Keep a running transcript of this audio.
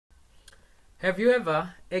Have you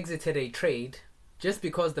ever exited a trade just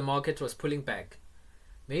because the market was pulling back?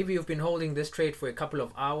 Maybe you've been holding this trade for a couple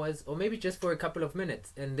of hours or maybe just for a couple of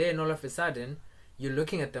minutes, and then all of a sudden you're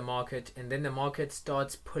looking at the market and then the market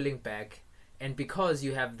starts pulling back, and because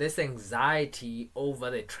you have this anxiety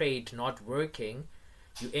over the trade not working,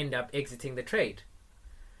 you end up exiting the trade.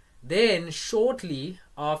 Then shortly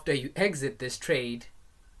after you exit this trade,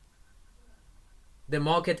 the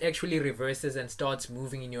market actually reverses and starts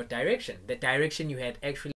moving in your direction, the direction you had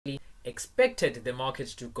actually expected the market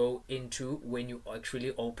to go into when you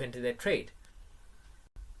actually opened the trade.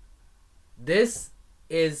 This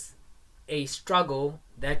is a struggle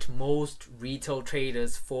that most retail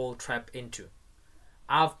traders fall trap into.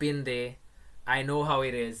 I've been there. I know how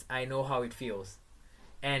it is. I know how it feels.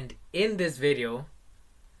 And in this video,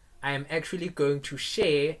 I am actually going to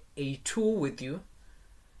share a tool with you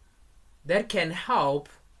that can help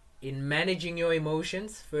in managing your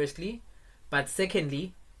emotions, firstly, but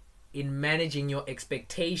secondly, in managing your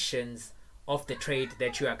expectations of the trade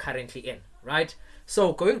that you are currently in, right?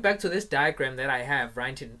 So going back to this diagram that I have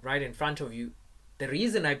right in front of you, the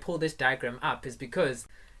reason I pull this diagram up is because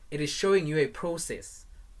it is showing you a process,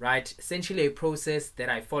 right? Essentially a process that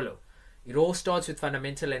I follow. It all starts with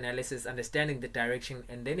fundamental analysis, understanding the direction,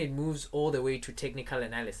 and then it moves all the way to technical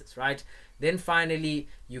analysis, right? Then finally,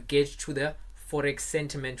 you get to the FOREX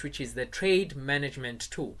sentiment, which is the trade management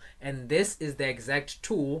tool. And this is the exact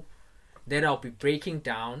tool that I'll be breaking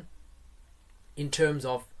down in terms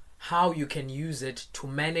of how you can use it to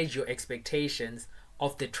manage your expectations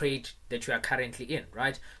of the trade that you are currently in,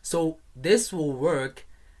 right? So this will work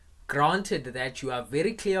granted that you are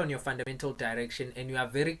very clear on your fundamental direction and you are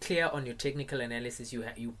very clear on your technical analysis.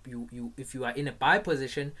 If you are in a buy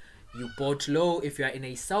position, you bought low. If you are in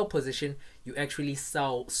a sell position, you actually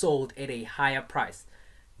sold at a higher price.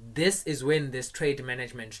 This is when this trade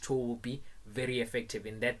management tool will be very effective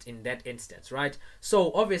in that instance, right?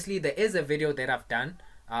 So obviously there is a video that I've done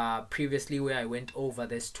previously where I went over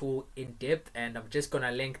this tool in depth, and I'm just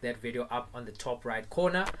gonna link that video up on the top right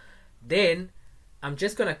corner. Then I'm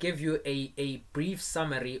just gonna give you a brief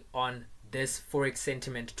summary on this FOREX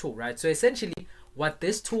sentiment tool, right? So essentially what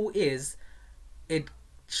this tool is, it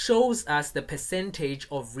shows us the percentage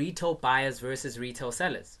of retail buyers versus retail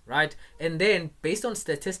sellers, right? And then based on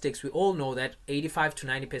statistics, we all know that 85 to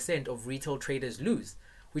 90% of retail traders lose,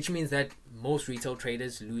 which means that most retail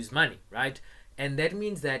traders lose money, right? And that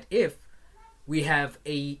means that if we have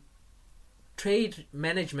a trade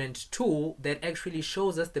management tool that actually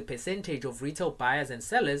shows us the percentage of retail buyers and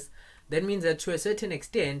sellers, that means that to a certain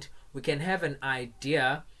extent we can have an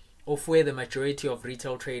idea of where the majority of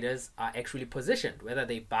retail traders are actually positioned, whether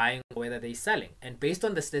they're buying or whether they're selling. And based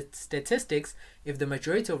on the statistics, if the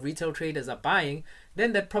majority of retail traders are buying,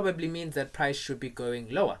 then that probably means that price should be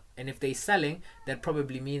going lower, and if they're selling, that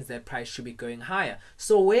probably means that price should be going higher.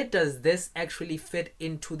 So where does this actually fit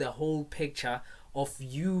into the whole picture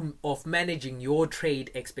of managing your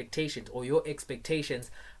trade expectations, or your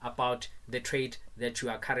expectations about the trade that you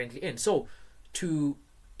are currently in? So to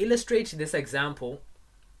illustrate this example,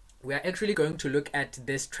 we are actually going to look at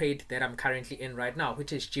this trade that I'm currently in right now,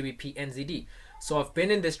 which is GBP NZD. So I've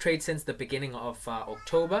been in this trade since the beginning of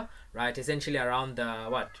October, right? Essentially around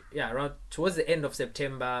around towards the end of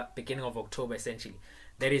September, beginning of October, essentially.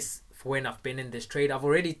 That is when I've been in this trade. I've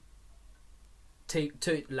already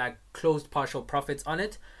closed partial profits on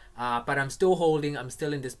it, but I'm still holding. I'm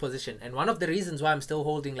still in this position, and one of the reasons why I'm still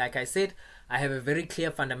holding, like I said, I have a very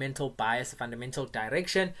clear fundamental bias, fundamental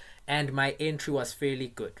direction, and my entry was fairly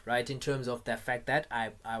good, right, in terms of the fact that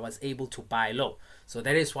I was able to buy low. So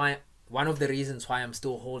that is why, one of the reasons why I'm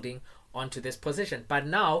still holding onto this position. But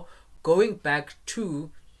now going back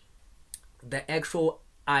to the actual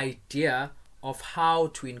idea of how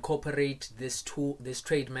to incorporate this tool, this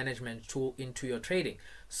trade management tool, into your trading.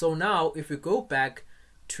 So now if we go back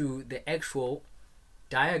to the actual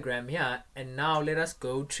diagram here, and now let us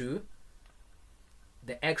go to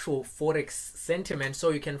the actual FOREX sentiment. So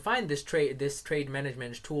you can find this trade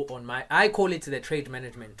management tool on I call it the trade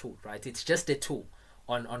management tool, right? It's just a tool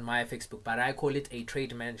on my FX book, but I call it a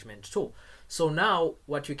trade management tool. So now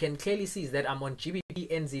what you can clearly see is that I'm on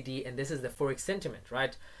GBP NZD, and this is the FOREX sentiment,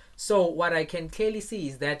 right? So what I can clearly see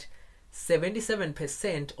is that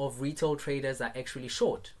 77% of retail traders are actually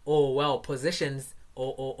short, or well, positions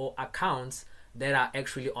or accounts that are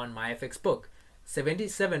actually on my FX book.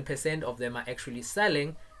 77% of them are actually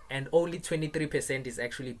selling, and only 23% is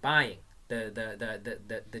actually buying the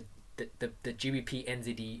GBP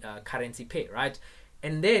NZD currency pair, right?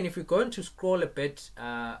 And then if we're going to scroll a bit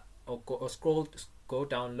go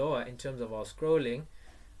down lower in terms of our scrolling,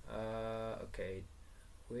 okay,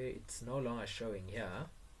 where it's no longer showing here.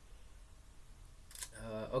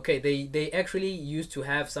 Okay, they actually used to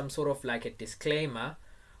have some sort of like a disclaimer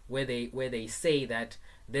where they say that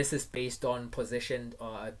this is based on position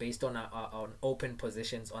based on open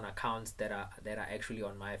positions on accounts that are actually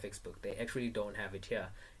on my FX book. They actually don't have it here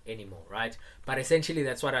anymore, right? But essentially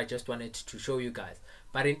that's what I just wanted to show you guys.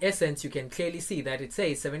 But in essence, you can clearly see that it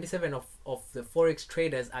says 77 of the forex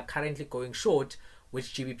traders are currently going short with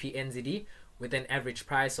GBP NZD with an average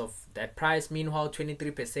price of that price. Meanwhile,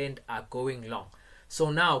 23% are going long. So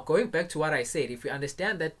now, going back to what I said, if we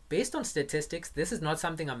understand that based on statistics, this is not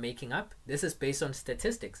something I'm making up. This is based on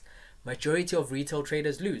statistics. Majority of retail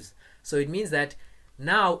traders lose. So it means that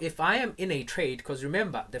now if I am in a trade, because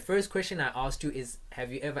remember, the first question I asked you is,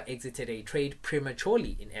 have you ever exited a trade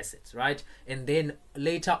prematurely in essence, right? And then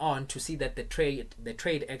later on to see that the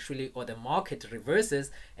trade actually, or the market reverses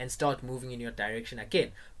and start moving in your direction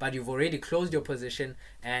again. But you've already closed your position,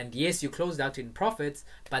 and yes, you closed out in profits,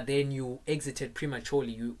 but then you exited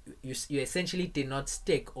prematurely. You essentially did not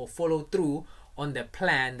stick or follow through on the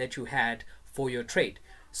plan that you had for your trade.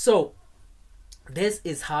 So this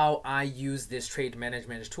is how I use this trade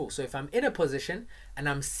management tool. So if I'm in a position and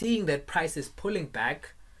I'm seeing that price is pulling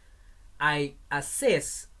back, I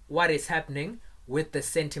assess what is happening with the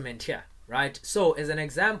sentiment here, right? So as an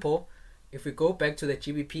example, if we go back to the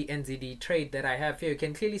GBP NZD trade that I have here, you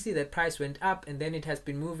can clearly see that price went up and then it has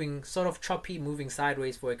been moving sort of choppy, moving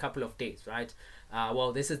sideways for a couple of days, right?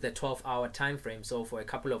 Well, this is the 12-hour time frame. So for a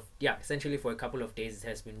couple of, essentially for a couple of days, it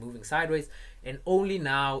has been moving sideways, and only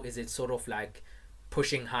now is it sort of like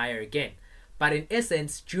pushing higher again. But in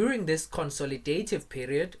essence, during this consolidative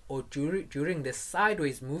period, or during this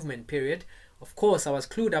sideways movement period, of course, I was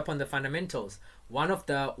clued up on the fundamentals. One of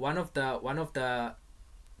the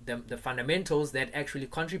fundamentals that actually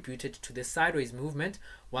contributed to this sideways movement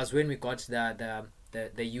was when we got the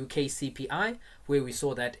UK CPI, where we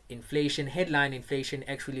saw that inflation, headline inflation,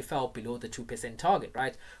 actually fell below the 2% target,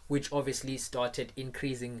 right? Which obviously started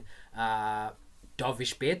increasing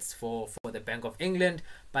dovish bets for the Bank of England.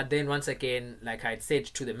 But then once again, like I said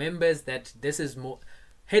to the members, that this is more,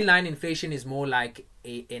 headline inflation is more like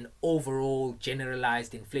an overall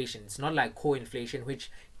generalized inflation. It's not like core inflation,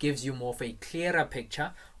 which gives you more of a clearer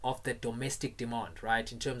picture of the domestic demand,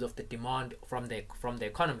 right, in terms of the demand from the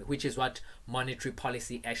economy, which is what monetary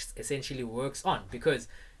policy essentially works on. Because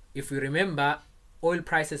if we remember, oil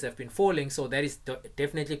prices have been falling, so that is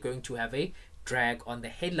definitely going to have a drag on the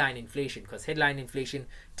headline inflation, because headline inflation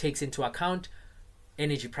takes into account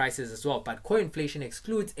energy prices as well, but core inflation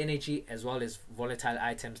excludes energy as well as volatile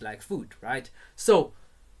items like food, right? So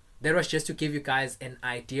that was just to give you guys an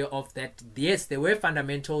idea of that. Yes, there were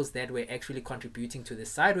fundamentals that were actually contributing to the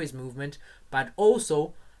sideways movement, but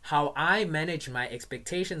also how I manage my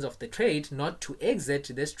expectations of the trade, not to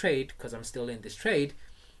exit this trade because I'm still in this trade,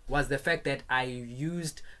 was the fact that I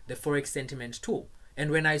used the Forex Sentiment tool. And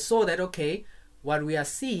when I saw that, okay, what we are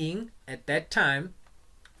seeing at that time,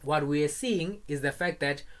 what we are seeing is the fact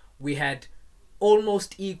that we had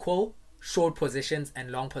almost equal short positions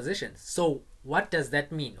and long positions. So what does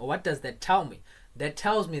that mean, or what does that tell me? That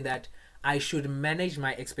tells me that I should manage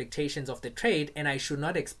my expectations of the trade, and I should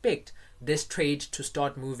not expect this trade to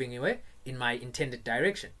start moving away in my intended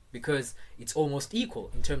direction, because it's almost equal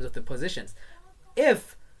in terms of the positions.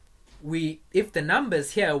 If the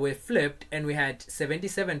numbers here were flipped and we had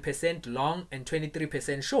 77% long and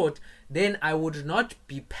 23% short, then I would not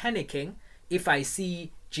be panicking if I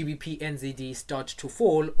see GBP NZD start to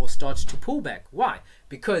fall or start to pull back. Why?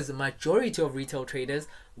 Because the majority of retail traders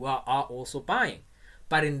are also buying.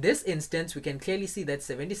 But in this instance, we can clearly see that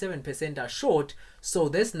 77% are short. So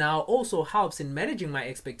this now also helps in managing my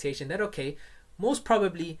expectation that, okay, most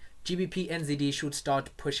probably GBP NZD should start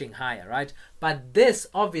pushing higher, right? But this,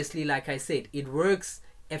 obviously, like I said, it works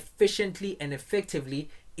efficiently and effectively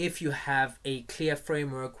if you have a clear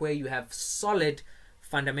framework where you have solid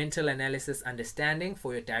fundamental analysis understanding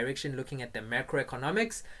for your direction, looking at the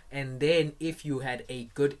macroeconomics, and then if you had a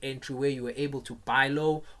good entry where you were able to buy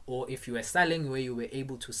low, or if you were selling where you were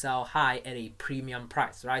able to sell high at a premium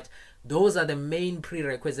price, right? Those are the main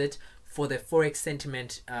prerequisites for the Forex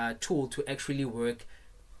Sentiment tool to actually work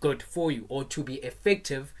good for you, or to be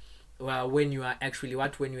effective when you are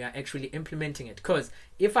actually implementing it. Because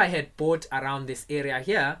if I had bought around this area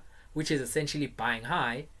here, which is essentially buying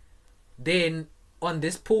high, then on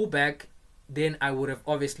this pullback, then I would have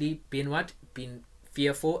obviously been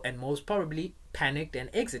fearful and most probably panicked and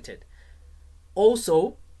exited.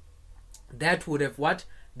 Also, that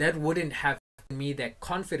wouldn't have me that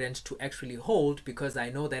confidence to actually hold, because I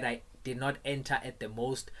know that I did not enter at the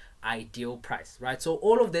most ideal price, right? So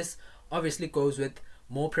all of this obviously goes with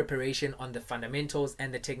more preparation on the fundamentals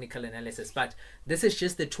and the technical analysis. But this is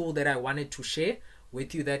just the tool that I wanted to share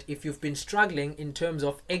with you, that if you've been struggling in terms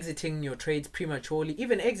of exiting your trades prematurely,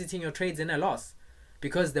 even exiting your trades in a loss,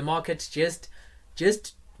 because the market just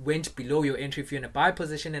went below your entry. If you're in a buy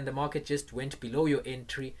position and the market just went below your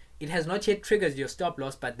entry, it has not yet triggered your stop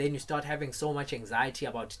loss, but then you start having so much anxiety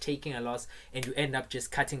about taking a loss and you end up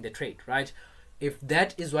just cutting the trade, right? If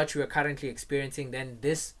that is what you are currently experiencing, then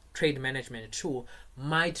this trade management tool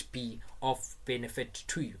might be of benefit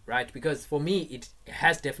to you, right? Because for me, it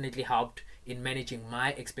has definitely helped in managing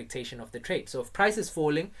my expectation of the trade. So if price is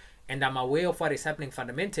falling and I'm aware of what is happening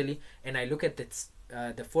fundamentally, and I look at the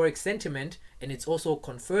forex sentiment and it's also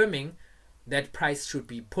confirming that price should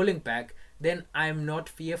be pulling back, then I'm not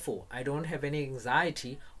fearful. I don't have any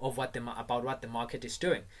anxiety of about what the market is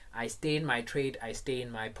doing. I stay in my trade, I stay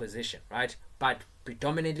in my position, right? But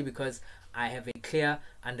predominantly because I have a clear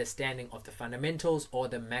understanding of the fundamentals or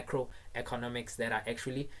the macroeconomics that are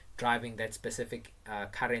actually driving that specific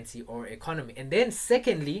currency or economy. And then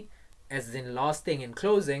secondly, as in last thing in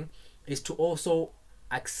closing, is to also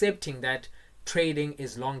accepting that trading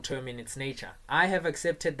is long-term in its nature. I have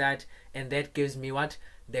accepted that, and that gives me what?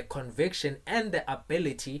 The conviction and the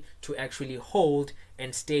ability to actually hold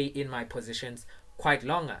and stay in my positions quite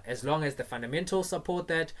longer, as long as the fundamentals support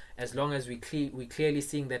that, as long as we clearly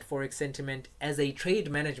seeing that forex sentiment as a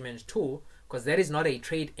trade management tool, because that is not a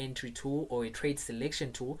trade entry tool or a trade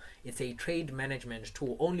selection tool, it's a trade management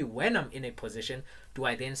tool. Only when I'm in a position do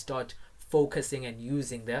I then start focusing and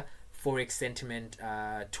using the forex sentiment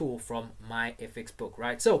tool from my FX book,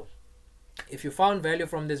 right? So if you found value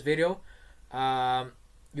from this video,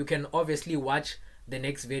 you can obviously watch the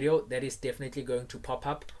next video that is definitely going to pop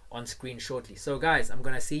up on screen shortly. So guys, I'm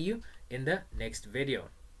gonna see you in the next video.